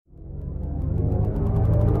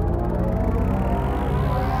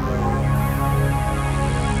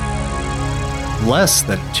less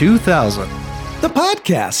than 2,000. The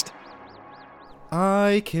podcast.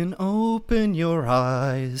 I can open your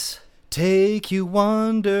eyes, take you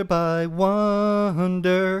wonder by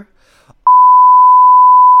wonder,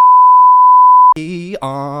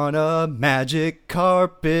 on a magic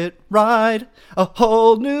carpet ride, a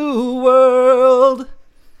whole new world.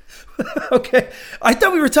 Okay, I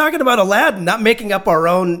thought we were talking about Aladdin, not making up our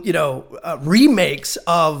own, remakes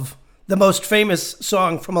of the most famous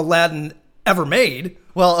song from Aladdin ever made.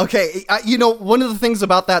 Well, okay, one of the things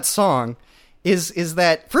about that song is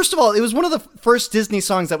that, first of all, it was one of the first Disney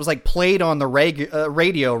songs that was like played on the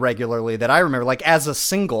radio regularly that I remember, like as a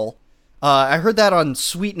single. I heard that on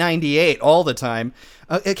Sweet 98 all the time.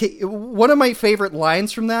 Okay, one of my favorite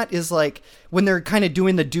lines from that is like when they're kind of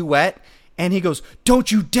doing the duet and he goes,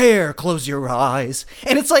 "Don't you dare close your eyes."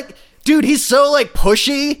 And it's like, dude, he's so like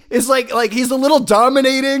pushy. It's like he's a little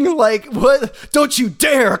dominating. Like, what? Don't you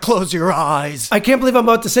dare close your eyes. I can't believe I'm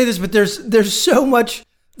about to say this, but there's so much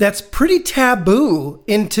that's pretty taboo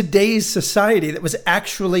in today's society that was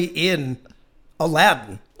actually in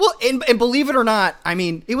Aladdin. Well, and believe it or not, I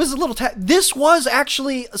mean, it was a little. This was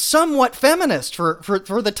actually somewhat feminist for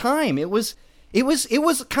the time. It was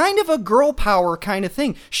kind of a girl power kind of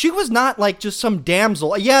thing. She was not like just some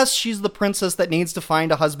damsel. Yes, she's the princess that needs to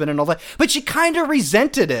find a husband and all that, but she kind of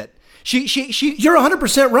resented it. She. You're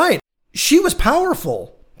 100% right. She was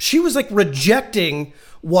powerful. She was like rejecting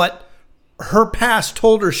what her past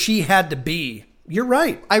told her she had to be. You're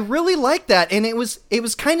right. I really like that, and it was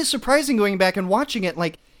kind of surprising going back and watching it.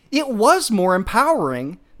 Like, it was more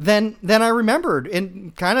empowering than I remembered,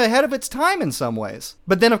 and kind of ahead of its time in some ways.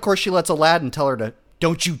 But then, of course, she lets Aladdin tell her to,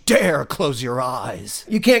 "Don't you dare close your eyes."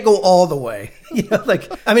 You can't go all the way.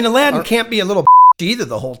 Aladdin can't be a little either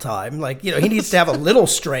the whole time. Like, he needs to have a little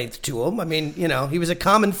strength to him. I mean, he was a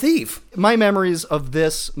common thief. My memories of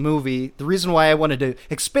this movie, the reason why I wanted to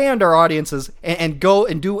expand our audiences and go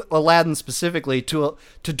and do Aladdin specifically to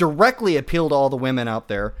directly appeal to all the women out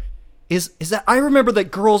there, is that I remember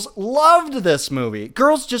that girls loved this movie.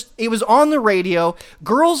 Girls it was on the radio.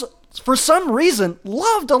 Girls, for some reason,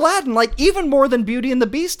 loved Aladdin, like even more than Beauty and the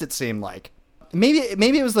Beast, it seemed like. Maybe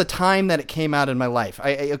it was the time that it came out in my life.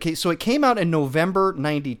 So it came out in November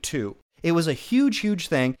 92. It was a huge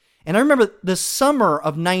thing. And I remember the summer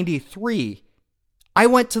of 93, I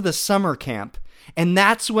went to the summer camp. And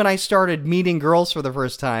that's when I started meeting girls for the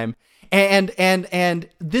first time. And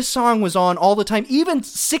this song was on all the time. Even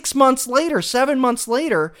 7 months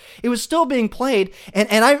later, it was still being played.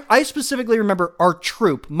 And I specifically remember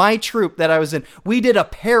my troop that I was in, we did a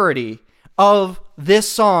parody of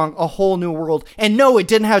this song, A Whole New World. And no, it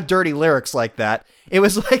didn't have dirty lyrics like that. It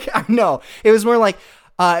was like, I know, it was more like,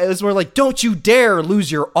 "Don't you dare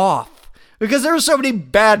lose your off." Because there were so many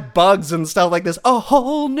bad bugs and stuff like this. A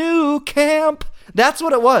whole new camp. That's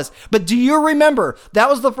what it was. But do you remember, that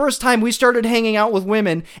was the first time we started hanging out with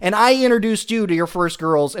women, and I introduced you to your first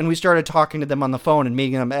girls, and we started talking to them on the phone and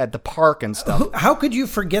meeting them at the park and stuff. How could you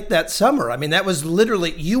forget that summer? I mean, that was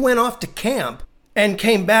literally, you went off to camp and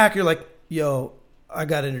came back, you're like, "Yo, I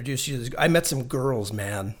got to introduce you to this. I met some girls,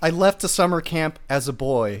 man." I left a summer camp as a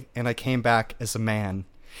boy, and I came back as a man.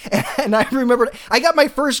 And I remember, I got my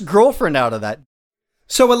first girlfriend out of that.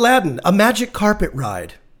 So Aladdin, a magic carpet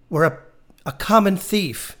ride, where a common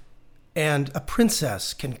thief and a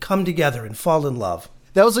princess can come together and fall in love.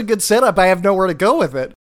 That was a good setup. I have nowhere to go with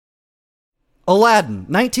it. Aladdin,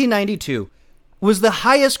 1992. Was the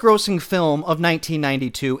highest grossing film of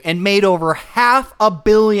 1992 and made over $500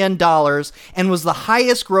 million and was the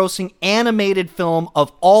highest grossing animated film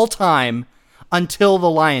of all time until The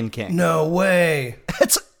Lion King. No way.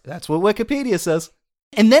 That's what Wikipedia says.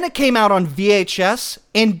 And then it came out on VHS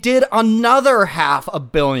and did another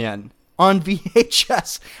 $500 million on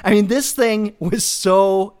VHS. I mean, this thing was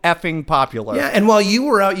so effing popular. Yeah, and while you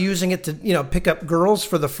were out using it to, pick up girls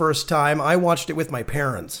for the first time, I watched it with my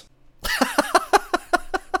parents.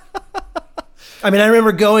 I mean, I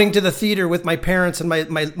remember going to the theater with my parents and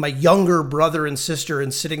my younger brother and sister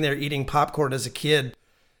and sitting there eating popcorn as a kid,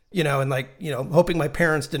 and hoping my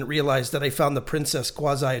parents didn't realize that I found the princess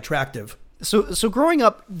quasi-attractive. So growing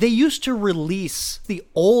up, they used to release the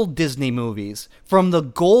old Disney movies from the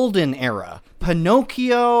golden era.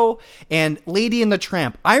 Pinocchio and Lady and the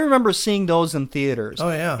Tramp. I remember seeing those in theaters. Oh,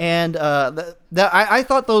 yeah. And I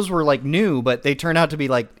thought those were like new, but they turned out to be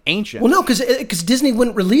like ancient. Well, no, because Disney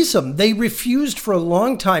wouldn't release them. They refused for a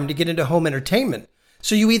long time to get into home entertainment.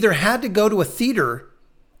 So you either had to go to a theater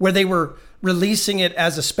where they were releasing it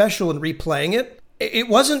as a special and replaying it. It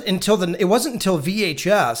wasn't until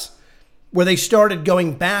VHS where they started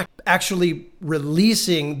going back, actually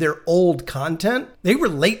releasing their old content. They were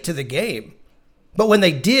late to the game. But when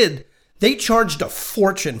they did, they charged a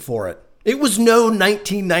fortune for it. It was no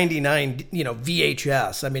 1999,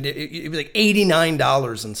 VHS. I mean, it was like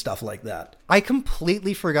 $89 and stuff like that. I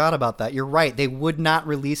completely forgot about that. You're right. They would not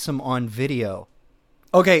release them on video.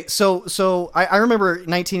 Okay, so I remember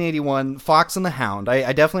 1981, Fox and the Hound.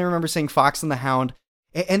 I definitely remember seeing Fox and the Hound.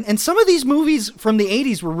 And some of these movies from the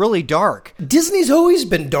 80s were really dark. Disney's always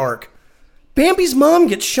been dark. Bambi's mom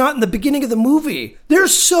gets shot in the beginning of the movie.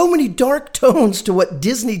 There's so many dark tones to what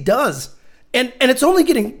Disney does. And it's only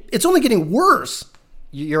getting worse.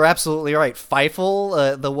 You're absolutely right.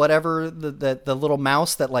 Feifel, the little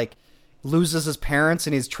mouse that like loses his parents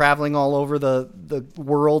and he's traveling all over the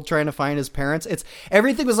world trying to find his parents.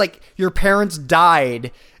 Everything was like your parents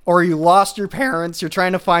died or you lost your parents. You're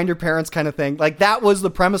trying to find your parents kind of thing. Like that was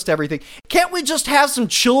the premise to everything. Can't we just have some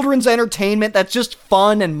children's entertainment that's just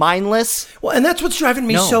fun and mindless? Well, and that's what's driving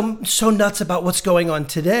me so nuts about what's going on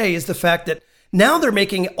today is the fact that now they're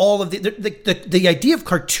making all of the idea of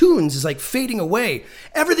cartoons is like fading away.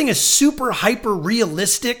 Everything is super hyper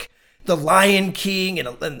realistic. The Lion King and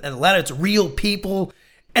a lot of it's real people.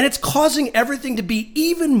 And it's causing everything to be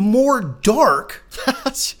even more dark.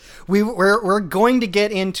 We're going to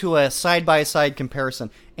get into a side-by-side comparison.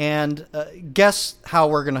 And guess how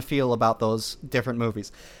we're going to feel about those different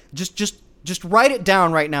movies. Just write it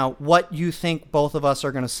down right now what you think both of us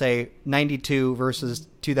are going to say 92 versus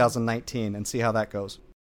 2019 and see how that goes.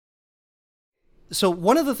 So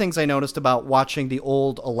one of the things I noticed about watching the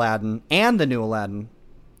old Aladdin and the new Aladdin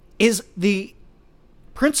is the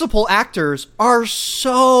principal actors are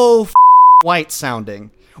so white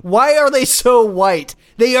sounding. Why are they so white?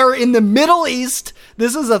 They are in the Middle East.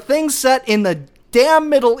 This is a thing set in the damn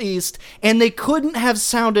Middle East, and they couldn't have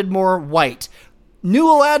sounded more white. New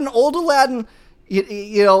Aladdin, old Aladdin,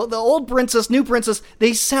 the old princess, new princess,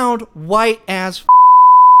 they sound white as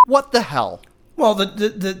what the hell? Well,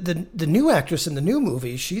 the new actress in the new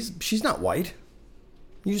movie, she's not white.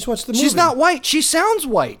 You just watch the movie. She's not white. She sounds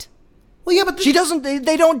white. Well, yeah, but she doesn't.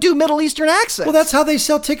 They don't do Middle Eastern accents. Well, that's how they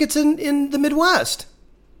sell tickets in the Midwest.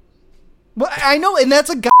 Well, I know, and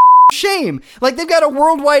that's a shame. Like they've got a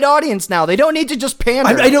worldwide audience now. They don't need to just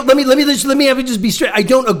pander. I don't. Let me have it just be straight. I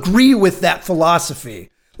don't agree with that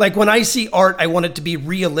philosophy. Like when I see art, I want it to be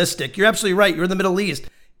realistic. You're absolutely right. You're in the Middle East.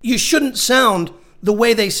 You shouldn't sound the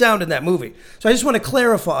way they sound in that movie. So I just want to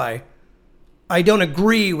clarify. I don't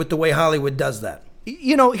agree with the way Hollywood does that.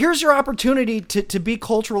 Here's your opportunity to be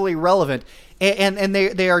culturally relevant, and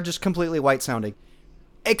they are just completely white sounding.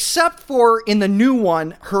 Except for in the new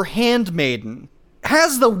one, her handmaiden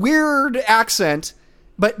has the weird accent,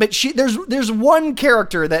 but there's one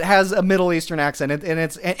character that has a Middle Eastern accent,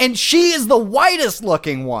 and she is the whitest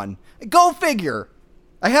looking one. Go figure.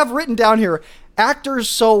 I have written down here, actors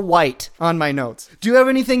so white on my notes. Do you have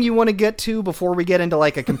anything you want to get to before we get into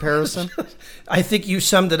like a comparison? I think you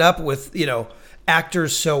summed it up with,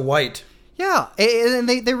 actors so white. Yeah, and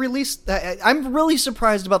they released... I'm really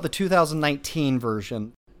surprised about the 2019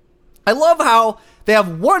 version. I love how they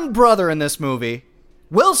have one brother in this movie,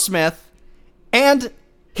 Will Smith, and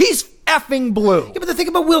he's effing blue. Yeah, but the thing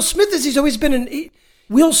about Will Smith is he's always been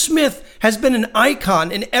Will Smith has been an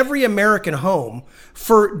icon in every American home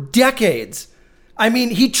for decades. I mean,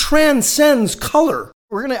 he transcends color.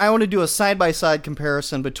 I want to do a side-by-side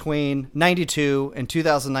comparison between 92 and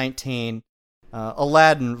 2019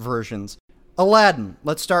 Aladdin versions. Aladdin.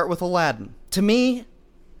 Let's start with Aladdin. To me,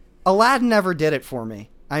 Aladdin never did it for me.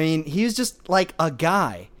 I mean, he was just like a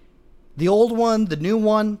guy. The old one, the new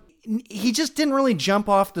one, he just didn't really jump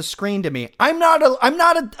off the screen to me. I'm not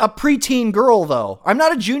a preteen girl though. I'm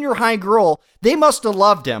not a junior high girl. They must have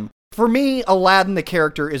loved him. For me, Aladdin the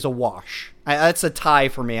character is a wash. That's a tie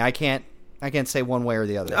for me. I can't say one way or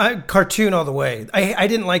the other. Cartoon all the way. I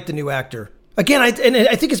didn't like the new actor. Again, I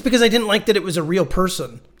think it's because I didn't like that it was a real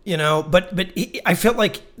person, but I felt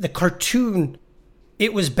like the cartoon,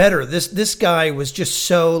 it was better. This guy was just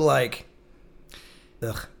so like,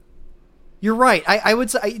 ugh. You're right. I would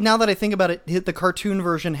say, now that I think about it, the cartoon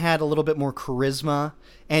version had a little bit more charisma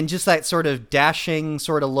and just that sort of dashing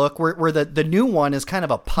sort of look where the new one is kind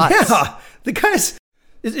of a putz. Yeah, the guy's,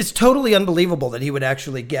 it's totally unbelievable that he would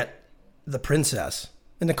actually get the princess.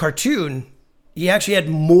 In the cartoon, he actually had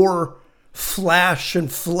more flash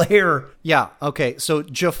and flare. Yeah, okay, so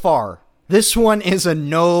Jafar. This one is a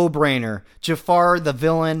no-brainer. Jafar, the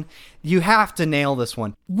villain, you have to nail this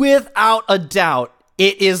one. Without a doubt,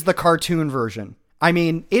 it is the cartoon version. I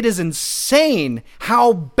mean, it is insane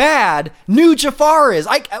how bad new Jafar is.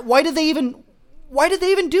 Why did they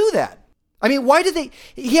even do that? I mean,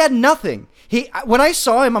 he had nothing. When I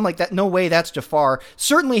saw him, I'm like, no way, that's Jafar.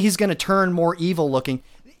 Certainly he's going to turn more evil looking.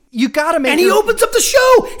 You gotta make. And he opens up the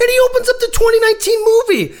show, and he opens up the 2019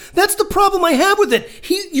 movie. That's the problem I have with it.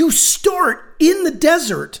 You start in the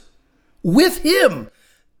desert with him.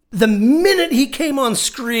 The minute he came on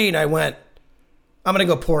screen, I went, I'm gonna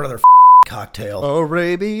go pour another cocktail.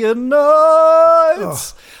 Arabian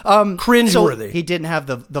Nights. Cringeworthy. So he didn't have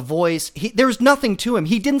the voice. There was nothing to him.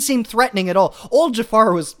 He didn't seem threatening at all. Old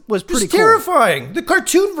Jafar was pretty cool. Terrifying. The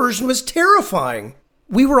cartoon version was terrifying.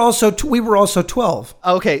 We were also 12.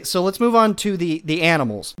 Okay, so let's move on to the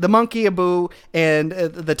animals. The monkey Abu and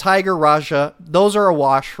the tiger Raja. Those are a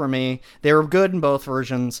wash for me. They were good in both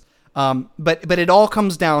versions. But it all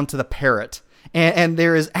comes down to the parrot. And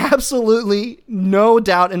there is absolutely no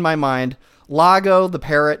doubt in my mind, Lago, the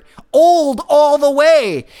parrot, old all the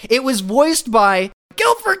way. It was voiced by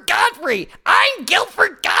Guilford Godfrey. I'm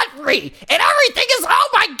Guilford Godfrey, and everything is, oh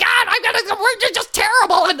my God, we're just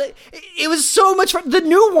terrible. And it was so much fun. The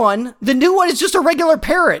new one is just a regular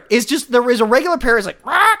parrot. There is a regular parrot. It's like,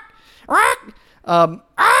 rock,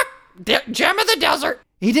 gem of the desert.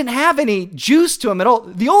 He didn't have any juice to him at all.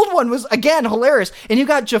 The old one was, again, hilarious. And you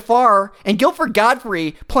got Jafar and Guilford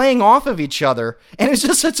Godfrey playing off of each other. And it was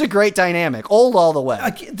just such a great dynamic. Old all the way.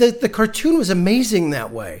 The cartoon was amazing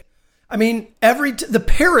that way. I mean, the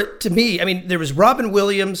parrot to me, I mean, there was Robin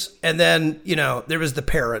Williams and then, there was the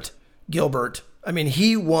parrot, Gilbert. I mean,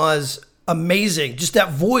 he was amazing. Just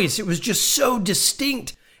that voice, it was just so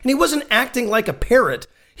distinct. And he wasn't acting like a parrot.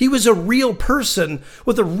 He was a real person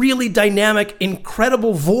with a really dynamic,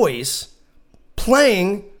 incredible voice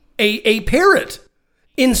playing a parrot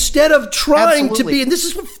instead of trying to be. And this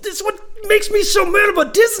is what makes me so mad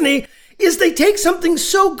about Disney is they take something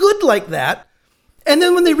so good like that. And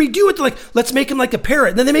then when they redo it, they're like, let's make him like a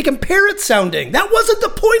parrot. And then they make him parrot sounding. That wasn't the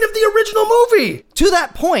point of the original movie. To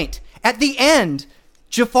that point, at the end,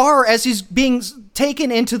 Jafar, as he's being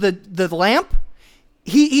taken into the lamp,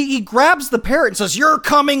 he grabs the parrot and says, "You're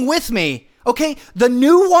coming with me." Okay, the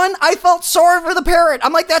new one, I felt sorry for the parrot.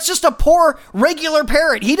 I'm like, that's just a poor regular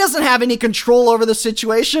parrot. He doesn't have any control over the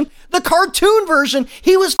situation. The cartoon version,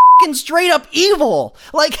 he was fucking straight up evil.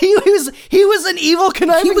 Like he was an evil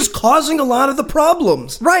conniving. He was causing a lot of the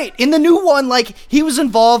problems. Right. In the new one, like he was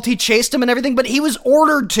involved, he chased him and everything, but he was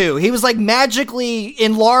ordered to. He was like magically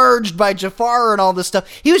enlarged by Jafar and all this stuff.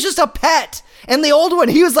 He was just a pet. And the old one,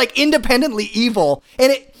 he was like independently evil.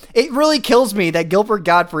 And it really kills me that Gilbert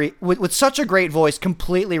Godfrey, with such a great voice,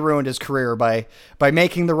 completely ruined his career by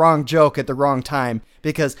making the wrong joke at the wrong time.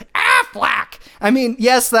 Because Affleck, I mean,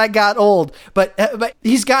 yes, that got old, but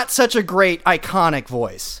he's got such a great, iconic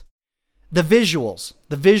voice. The visuals,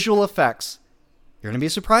 the visual effects, you're going to be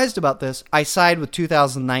surprised about this. I side with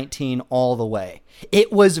 2019 all the way.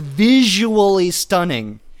 It was visually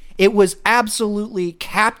stunning. It was absolutely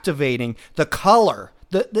captivating. The color,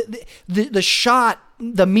 the shot,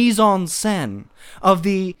 the mise en scène of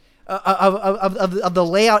the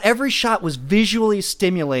layout. Every shot was visually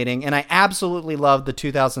stimulating, and I absolutely loved the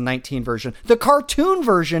 2019 version. The cartoon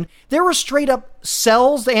version, there were straight up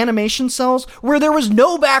cells, the animation cells, where there was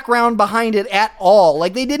no background behind it at all.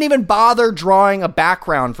 Like they didn't even bother drawing a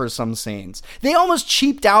background for some scenes. They almost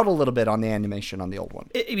cheaped out a little bit on the animation on the old one.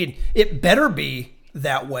 I mean, it better be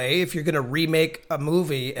that way if you're going to remake a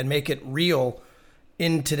movie and make it real.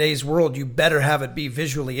 In today's world, you better have it be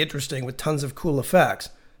visually interesting with tons of cool effects.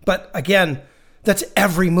 But again, that's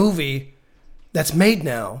every movie that's made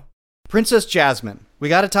now. Princess Jasmine. We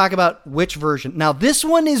got to talk about which version. Now, this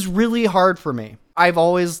one is really hard for me. I've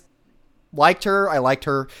always liked her. I liked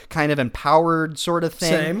her kind of empowered sort of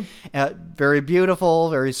thing. Same. Very beautiful,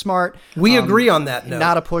 very smart. We agree on that note.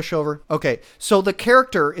 Not a pushover. Okay, so the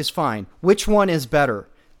character is fine. Which one is better?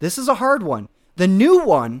 This is a hard one. The new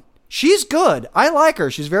one, she's good. I like her.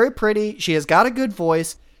 She's very pretty. She has got a good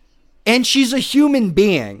voice. And she's a human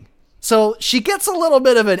being. So she gets a little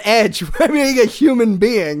bit of an edge by being a human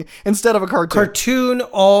being instead of a cartoon. Cartoon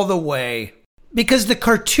all the way. Because the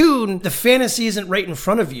cartoon, the fantasy isn't right in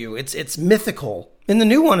front of you. It's mythical. In the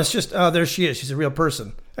new one, it's just, oh, there she is. She's a real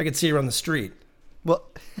person. I could see her on the street. Well,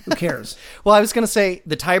 who cares? Well, I was going to say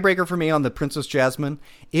the tiebreaker for me on the Princess Jasmine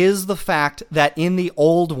is the fact that in the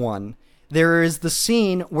old one, there is the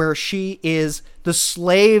scene where she is the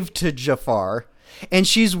slave to Jafar, and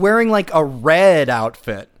she's wearing like a red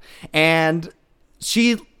outfit, and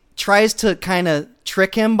she tries to kind of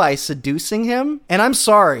trick him by seducing him. And I'm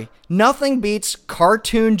sorry, nothing beats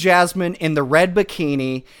cartoon Jasmine in the red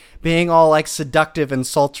bikini being all like seductive and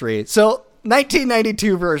sultry. So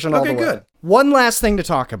 1992 version all the way. Okay, good. One last thing to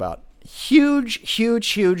talk about. Huge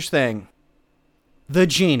thing. The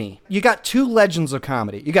Genie. You got two legends of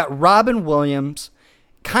comedy. You got Robin Williams,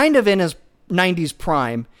 kind of in his 90s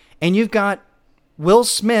prime, and you've got Will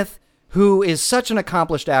Smith, who is such an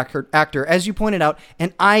accomplished actor, as you pointed out,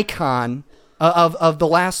 an icon of the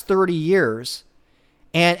last 30 years.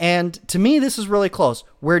 And to me, this is really close.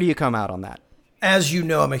 Where do you come out on that? As you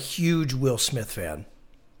know, I'm a huge Will Smith fan.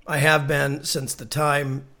 I have been since the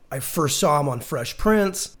time I first saw him on Fresh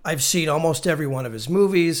Prince. I've seen almost every one of his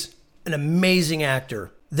movies. An amazing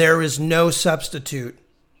actor. There is no substitute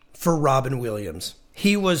for Robin Williams.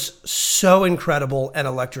 He was so incredible and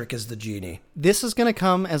electric as the genie. This is going to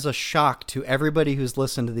come as a shock to everybody who's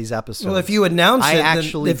listened to these episodes. Well, if you announce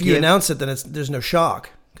it, then there's no shock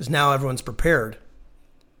because now everyone's prepared.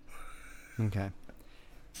 Okay.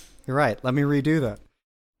 You're right. Let me redo that.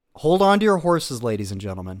 Hold on to your horses, ladies and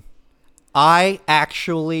gentlemen. I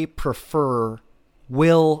actually prefer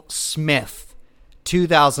Will Smith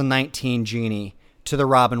 2019 Genie to the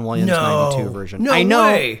Robin Williams 92 version. No I know,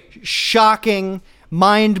 way. Shocking,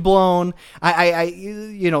 mind blown.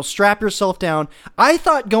 I strap yourself down. I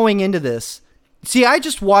thought going into this, see, I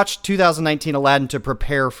just watched 2019 Aladdin to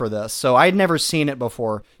prepare for this, so I'd never seen it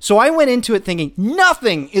before. So I went into it thinking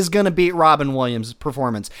nothing is going to beat Robin Williams'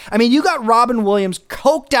 performance. I mean, you got Robin Williams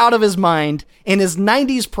coked out of his mind in his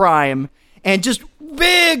 90s prime and just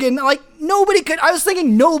big and like I was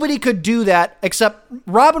thinking nobody could do that except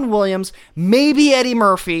Robin Williams, maybe Eddie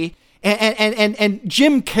Murphy, and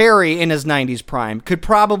Jim Carrey in his 90s prime could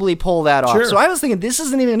probably pull that off. Sure. So I was thinking this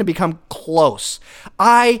isn't even going to become close.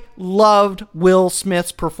 I loved Will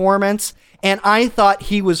Smith's performance, and I thought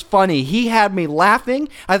he was funny. He had me laughing.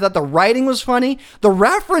 I thought the writing was funny. The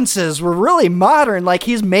references were really modern, like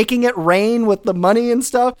he's making it rain with the money and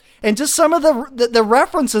stuff. And just some of the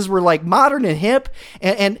references were like modern and hip.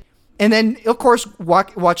 And then, of course,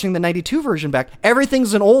 watching the 92 version back,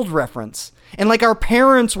 everything's an old reference. And like our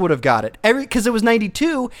parents would have got it. Because it was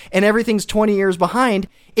 92 and everything's 20 years behind.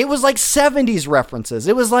 It was like 70s references.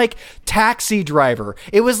 It was like Taxi Driver.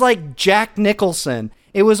 It was like Jack Nicholson.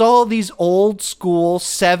 It was all these old school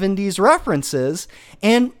 70s references.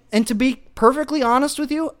 And to be perfectly honest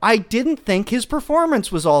with you, I didn't think his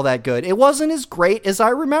performance was all that good. It wasn't as great as I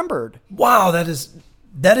remembered. Wow, that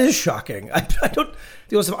is shocking.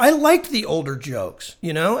 I liked the older jokes,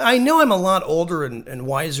 you know? I know I'm a lot older and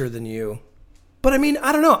wiser than you. But I mean,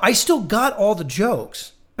 I don't know. I still got all the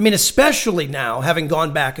jokes. I mean, especially now, having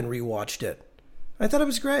gone back and rewatched it. I thought it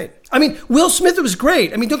was great. I mean, Will Smith was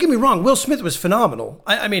great. I mean, don't get me wrong. Will Smith was phenomenal.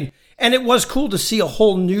 I mean, and it was cool to see a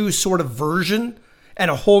whole new sort of version and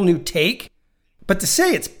a whole new take. But to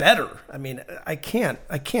say it's better, I mean, I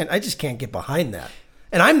just can't get behind that.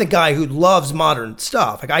 And I'm the guy who loves modern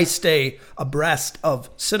stuff. Like, I stay abreast of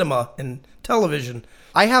cinema and television.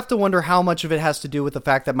 I have to wonder how much of it has to do with the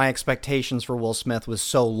fact that my expectations for Will Smith was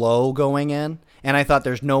so low going in, and I thought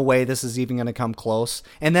there's no way this is even going to come close.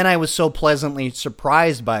 And then I was so pleasantly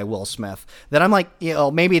surprised by Will Smith that I'm like,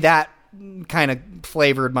 maybe that kind of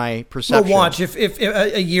flavored my perception. Well, watch, if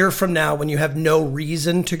a year from now, when you have no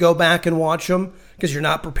reason to go back and watch them because you're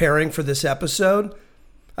not preparing for this episode,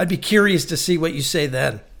 I'd be curious to see what you say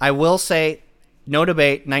then. I will say, no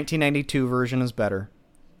debate, 1992 version is better.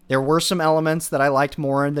 There were some elements that I liked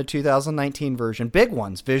more in the 2019 version. Big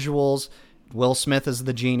ones, visuals, Will Smith as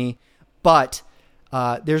the genie. But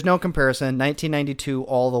there's no comparison. 1992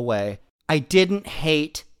 all the way. I didn't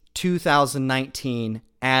hate 2019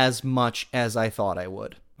 as much as I thought I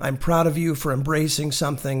would. I'm proud of you for embracing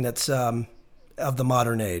something that's of the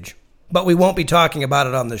modern age. But we won't be talking about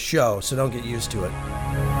it on the show, so don't get used to it.